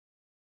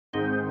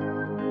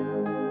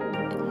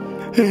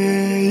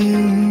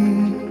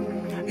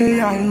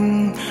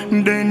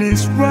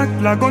Dennis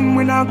Rackla, gun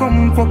when I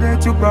come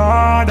forget your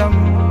brother.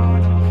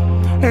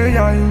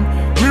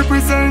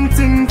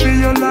 Representing for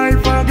your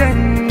life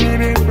again,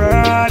 me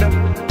brother.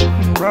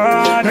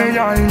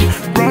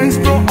 Rise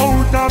go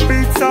out of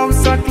its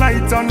house at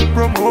light and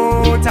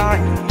promote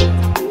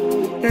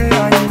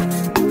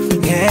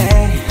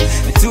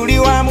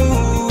Tuliwamu,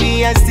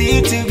 we are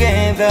still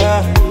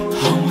together.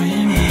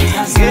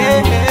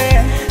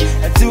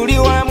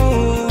 Tuliwamu,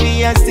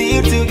 we are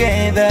still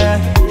together.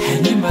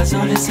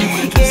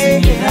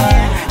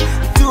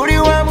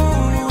 Tuliwamu,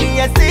 we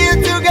are still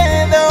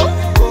together.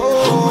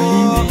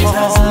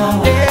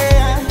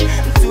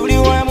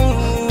 Tuliwamu,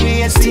 we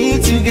are still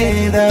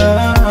together.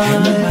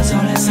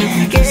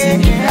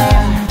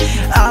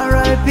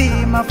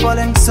 R.I.P. my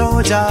fallen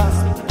soldier.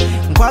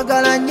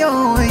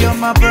 You're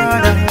my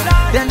brother,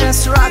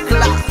 Dennis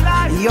Rackla.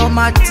 You're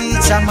my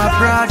teacher, my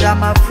brother,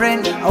 my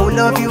friend. I will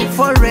love you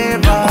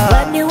forever.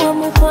 Bani wa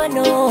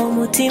mukwano,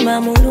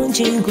 mutima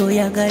mulungi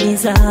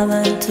ngoyagaliza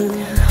abantu.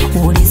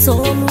 Muliso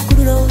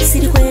mukulu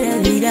siri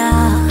kwerabira.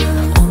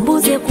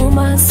 Ombuze ku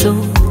maaso,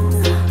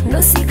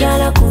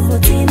 nosigala ku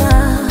mutima.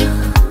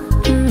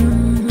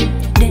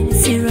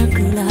 Dennis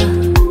Rackla,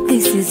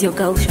 this is your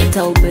girl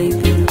Chantal,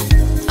 baby.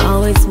 I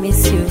always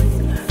miss you.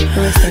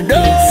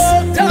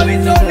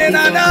 Dr.bitone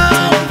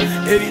now.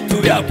 Ebitu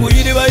bya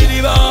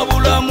kuyiriba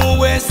bulamu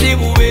bwensi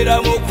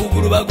bubeera mu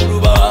kuguluba.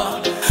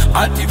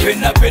 Anti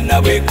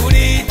penna bwe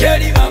kuli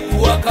teri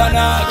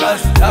bakuwakana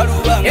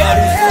kasitaluba nga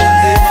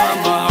lusonde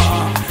mama.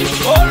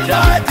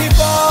 Almighty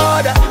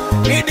Father,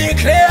 we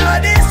declare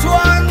this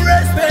one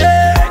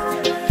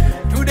respect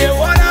to the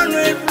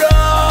 100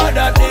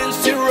 brother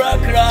Denis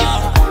Rackla.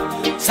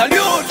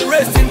 Salute,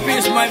 rest in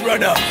peace, my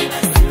brother.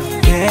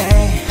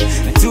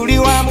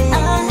 Tuliwamu,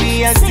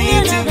 we are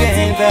still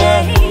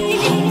together.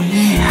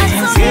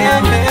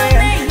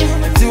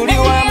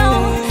 Tuliwamu,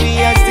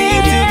 we are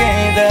still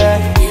together.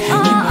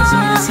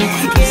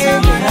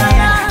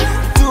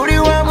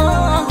 Tuliwamu,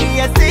 we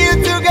are still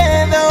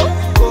together.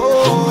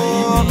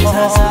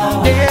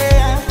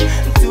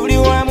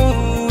 Tuliwamu,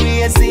 we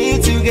are still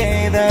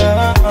together.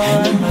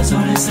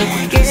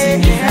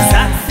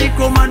 Sasi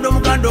komando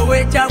mukando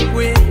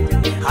wechakwe.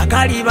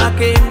 Akali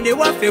bakende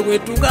waffe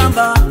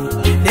wetugamba.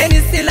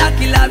 Denis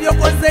Rackla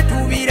byokoze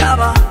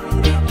tubiraba.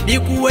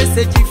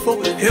 Bikuwese kifo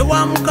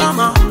ewa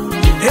mukama.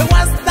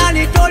 Ewa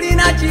stani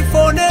tolina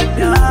kifo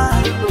nedda.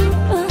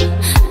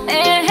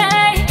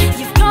 Hey,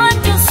 you've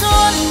gone too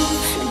soon.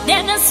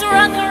 Dennis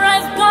Rackla,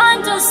 I've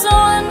gone too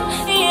soon.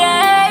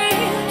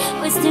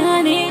 Yeah, we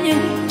still need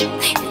you.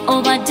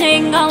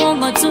 Obatenga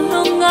wongo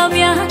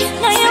tulungabya.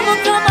 Naye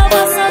mukama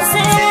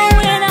basase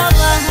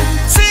mwenaba.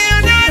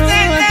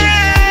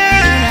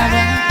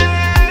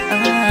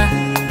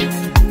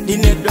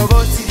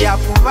 Dinedobosi lya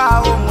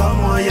kubaawo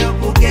ng'omwoyo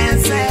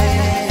gugenze.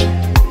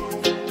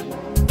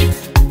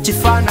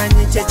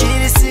 Kifaananyi kye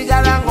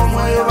kirisigala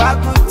ng'omwoyo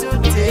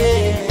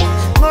bagutudde.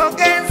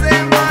 Mugenze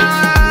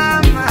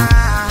mama.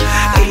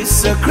 It's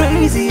so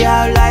crazy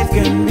how life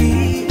can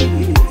be.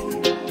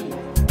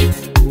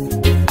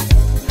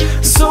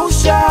 So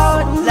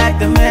short like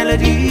the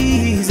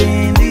melodies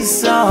in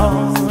this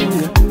song.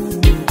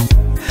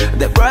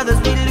 The brothers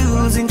we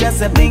lose in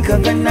just a blink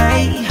of an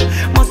eye.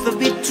 Most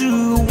of it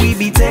true, we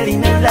be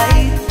telling a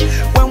lie.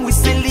 When we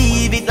still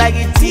leave it like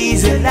it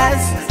is a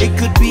last, it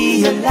could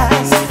be a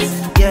last,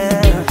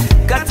 yeah.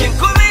 Kati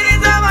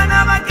kumiriza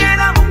bana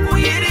bakera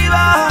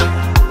mukuyiriba.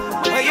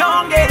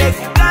 Weyongere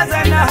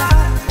kukazana.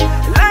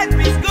 Life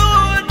is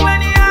good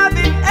when you have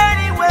it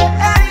anywhere.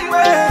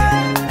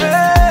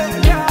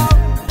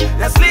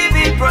 Let's leave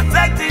it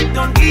protected,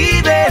 don't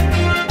give it.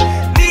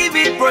 Leave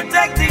it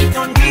protected,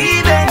 don't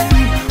give it.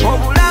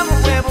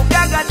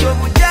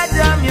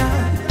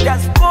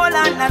 Just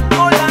Poland and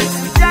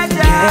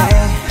Jaja.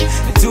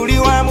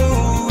 Tuliwamu,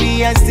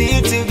 we are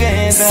still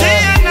together.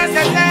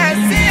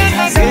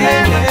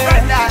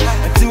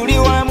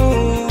 Tuliwamu,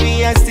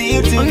 we are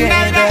still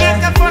together.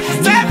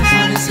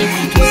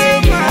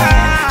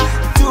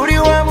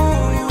 Tuliwamu,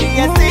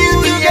 we are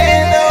still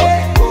together.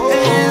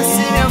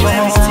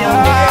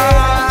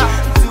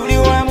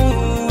 Tuliwamu,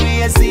 we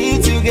are still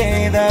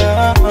together.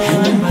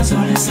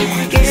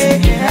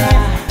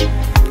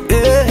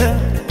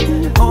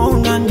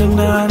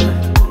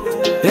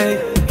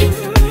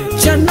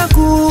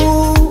 Chanaku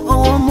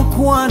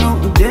omukwano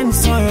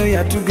Denis oyo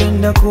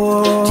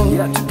yatugendako.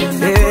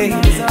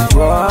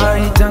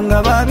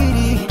 Twayitanga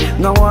babiri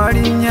nga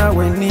wali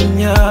nnyawe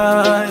ninnya.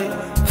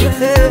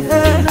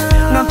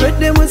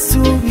 Nampeddemu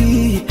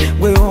essuubi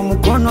gwe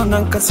omukono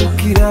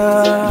nankasukira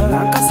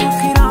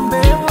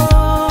mbewo.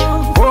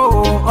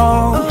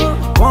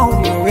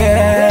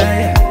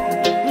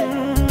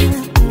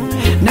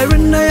 Ne lwe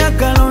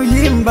nayagala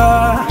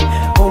oyimba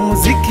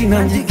omuziki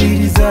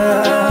nanjigiriza.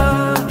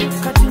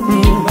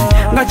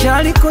 Nga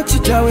kyaliko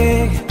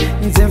kitawe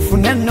nze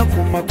nfune no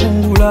ku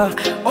makungula.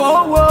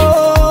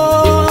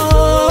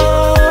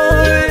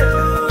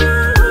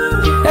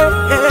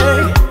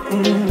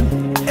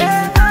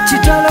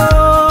 Kitalo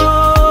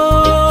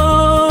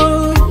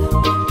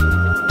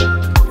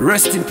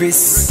Rest in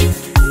peace,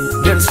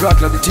 Dennis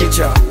Rackla, the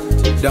teacher,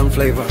 down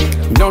flavor.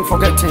 Don't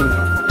forget him,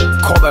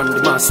 Coban,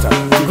 the master.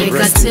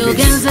 Rest in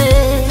peace.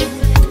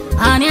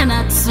 Anya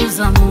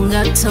natsuza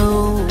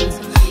mungato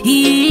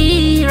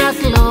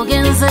Rackla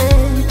genze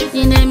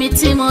ine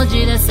mitimo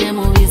jirese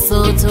mu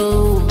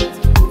bisoto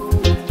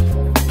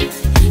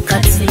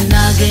kati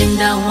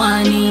nagenda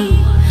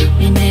wani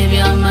bine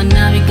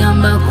byamana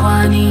bigamba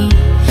kwani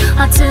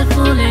ate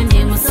kule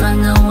ndi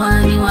musanga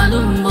wani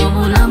walumbo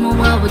bulamu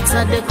bwa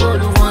butadde ko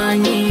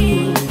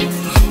luwanyi.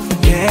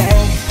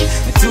 Yeah,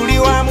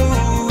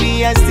 Tuliwamu,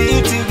 we are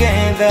still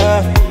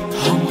together.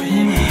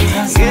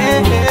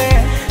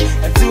 Yeah,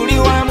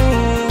 Tuliwamu,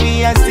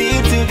 we are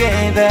still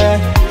together.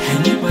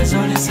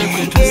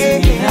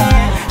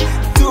 Yeah,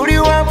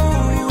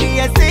 Tuliwamu, we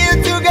are still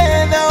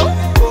together.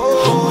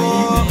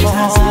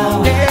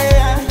 Oh,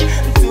 yeah,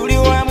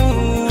 Tuliwamu,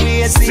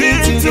 we are still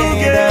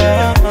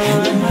together.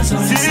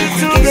 Still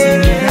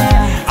together.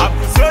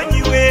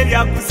 Akusonyiwe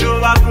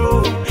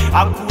akusobako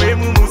akuwe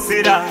mu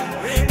musera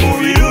mu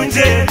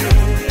birunje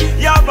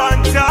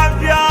yaban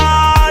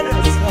champion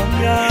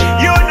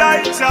you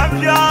like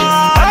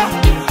champion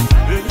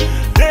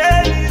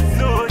Denis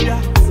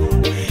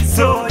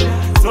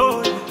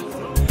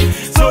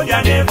Soya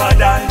never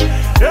die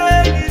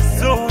Denis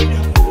Soya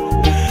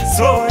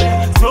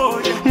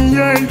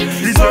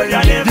Soya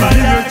never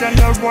die. Tell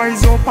the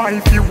boys up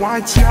if you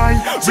watch I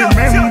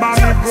remember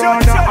me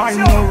brother I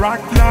know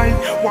rock line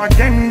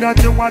wagenda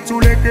te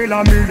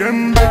watulekela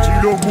mirembe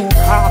chilobu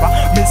haba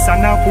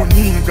misana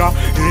kuniga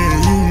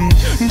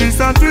this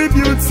a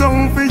tribute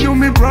song for you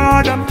me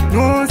brother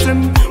no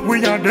them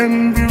we are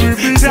them we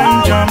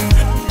represent them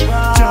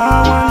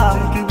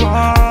Jawan take it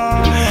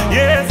on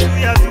yes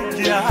we are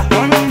together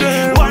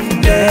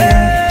one day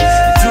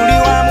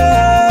Tuliwamu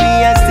we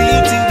are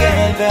still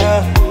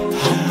together.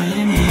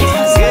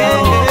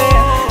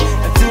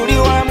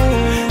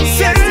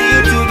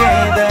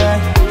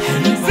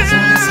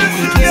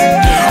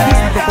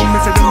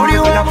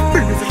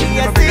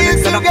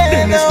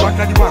 Dennis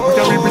Rackla, the one who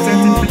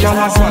representing for your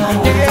last one.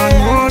 And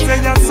more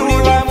than your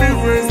soul, we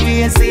will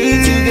stay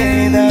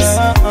together.